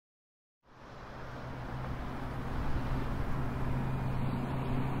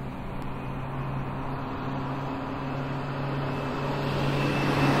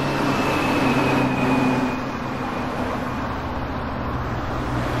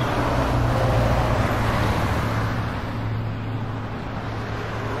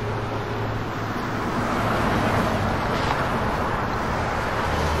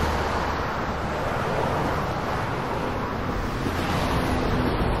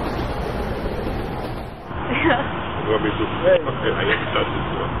You want me to? Okay, I haven't touched this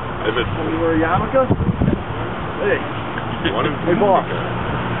one. You wear a yarmulke? Hey. You want it? Hey, boss.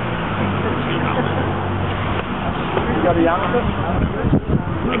 You got a yarmulke? I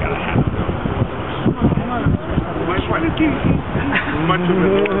got a hat. Why did you much of it?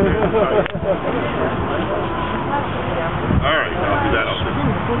 All right, I'll do that.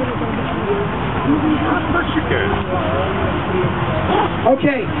 Of course you can.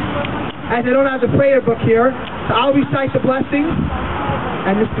 Okay, and I don't have the prayer book here, so I'll recite the blessings,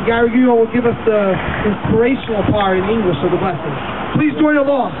 and Mr. Gary Guno will give us the inspirational part in English of the blessings. Please join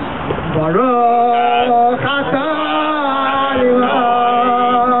along. Baruch atah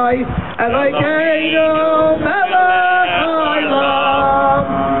Adonai Elokeinu melech haolam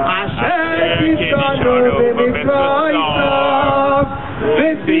asher kitzanu b'mitzvotav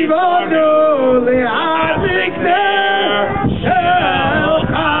v'tzivanu le'adlik ner shel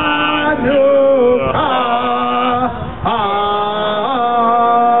Chanukah.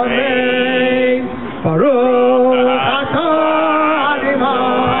 Amen. Baruch atah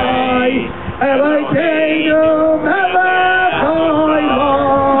Adonai Elokeinu melech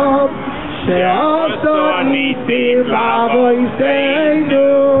haolam she'asa nisim la'avoseinu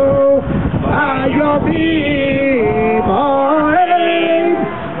hayomim ha'em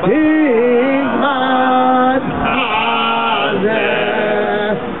b'zman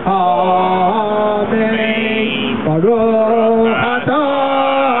hazeh. Amen. Baruch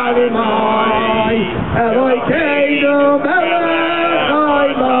atah Adonai Elokeinu melech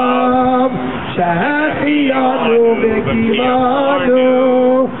haolam she'achiyanu v'kivanu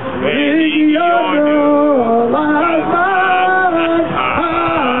v'higiyanu la'zman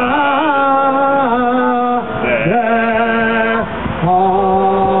hazeh.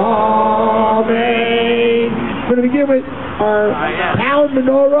 Amen. We're going to begin with our town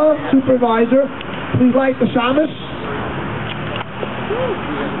menorah supervisor. Please light the shamus.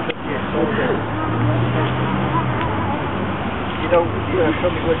 You know, show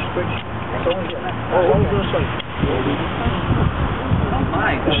me which switch.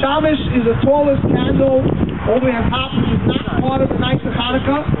 The shamus is the tallest candle over at top, which is not part of the nights of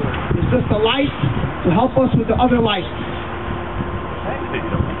Hanukkah. It's just a light to help us with the other lights.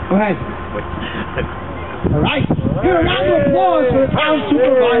 Go ahead. All right. Give a round of applause for the town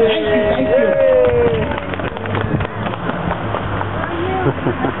supervisor. Thank you.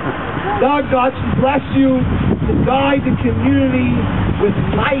 God bless you to guide the community with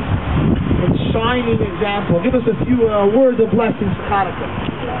light and shining example. Give us a few words of blessings for Hanukkah.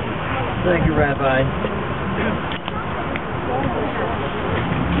 Thank you, Rabbi.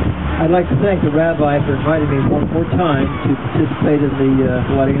 I'd like to thank the Rabbi for inviting me one more time to participate in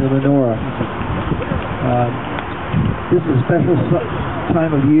the lighting of the menorah. This is a special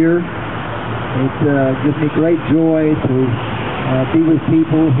time of year. It gives me great joy to be with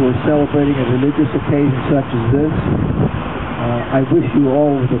people who are celebrating a religious occasion such as this. I wish you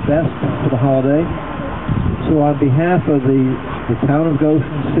all the best for the holiday. So on behalf of the town of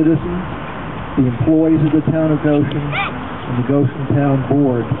Goshen citizens, the employees of the town of Goshen, and the Goshen Town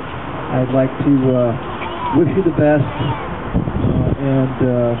Board, I'd like to wish you the best, and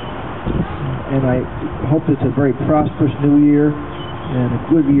I hope it's a very prosperous new year and a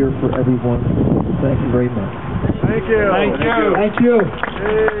good year for everyone. Thank you very much. Thank you. Thank you. Thank you.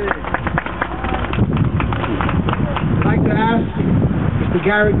 I'd like to ask Mr.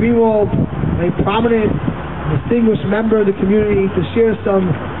 Gary Greenwald, a prominent, distinguished member of the community, to share some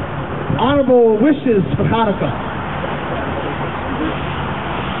honorable wishes for Hanukkah.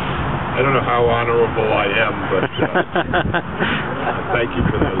 I don't know how honorable I am, but thank you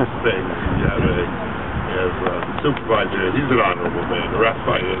for those things. Yeah, as the supervisor, he's an honorable man. The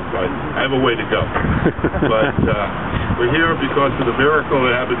rabbi is, but I have a way to go. But we're here because of the miracle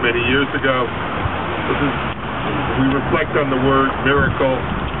that happened many years ago. We reflect on the word miracle.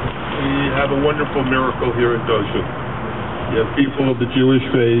 We have a wonderful miracle here in Goshen. You have people of the Jewish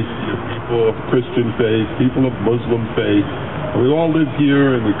faith, you have people of Christian faith, people of Muslim faith. And we all live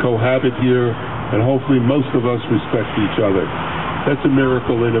here and we cohabit here, and hopefully most of us respect each other. That's a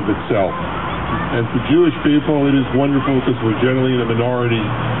miracle in of itself. And for Jewish people, it is wonderful because we're generally in a minority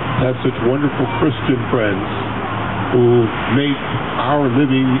to have such wonderful Christian friends who make our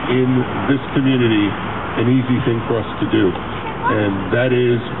living in this community an easy thing for us to do. And that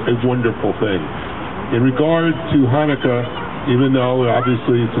is a wonderful thing. In regard to Hanukkah, even though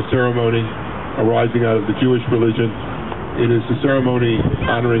obviously it's a ceremony arising out of the Jewish religion, it is a ceremony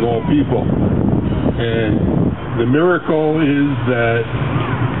honoring all people. And the miracle is that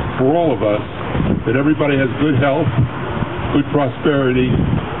for all of us, that everybody has good health, good prosperity,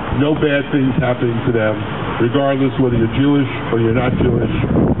 no bad things happening to them, regardless whether you're Jewish or you're not Jewish.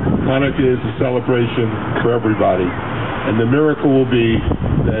 Hanukkah is a celebration for everybody. And the miracle will be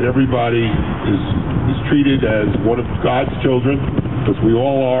that everybody is treated as one of God's children, because we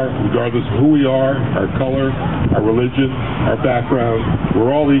all are, regardless of who we are, our color, our religion, our background.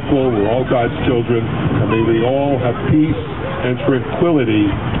 We're all equal, we're all God's children, and may we all have peace and tranquility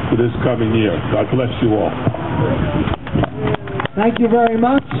for this coming year. God bless you all. Thank you very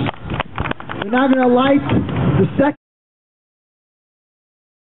much. We're now going to light the second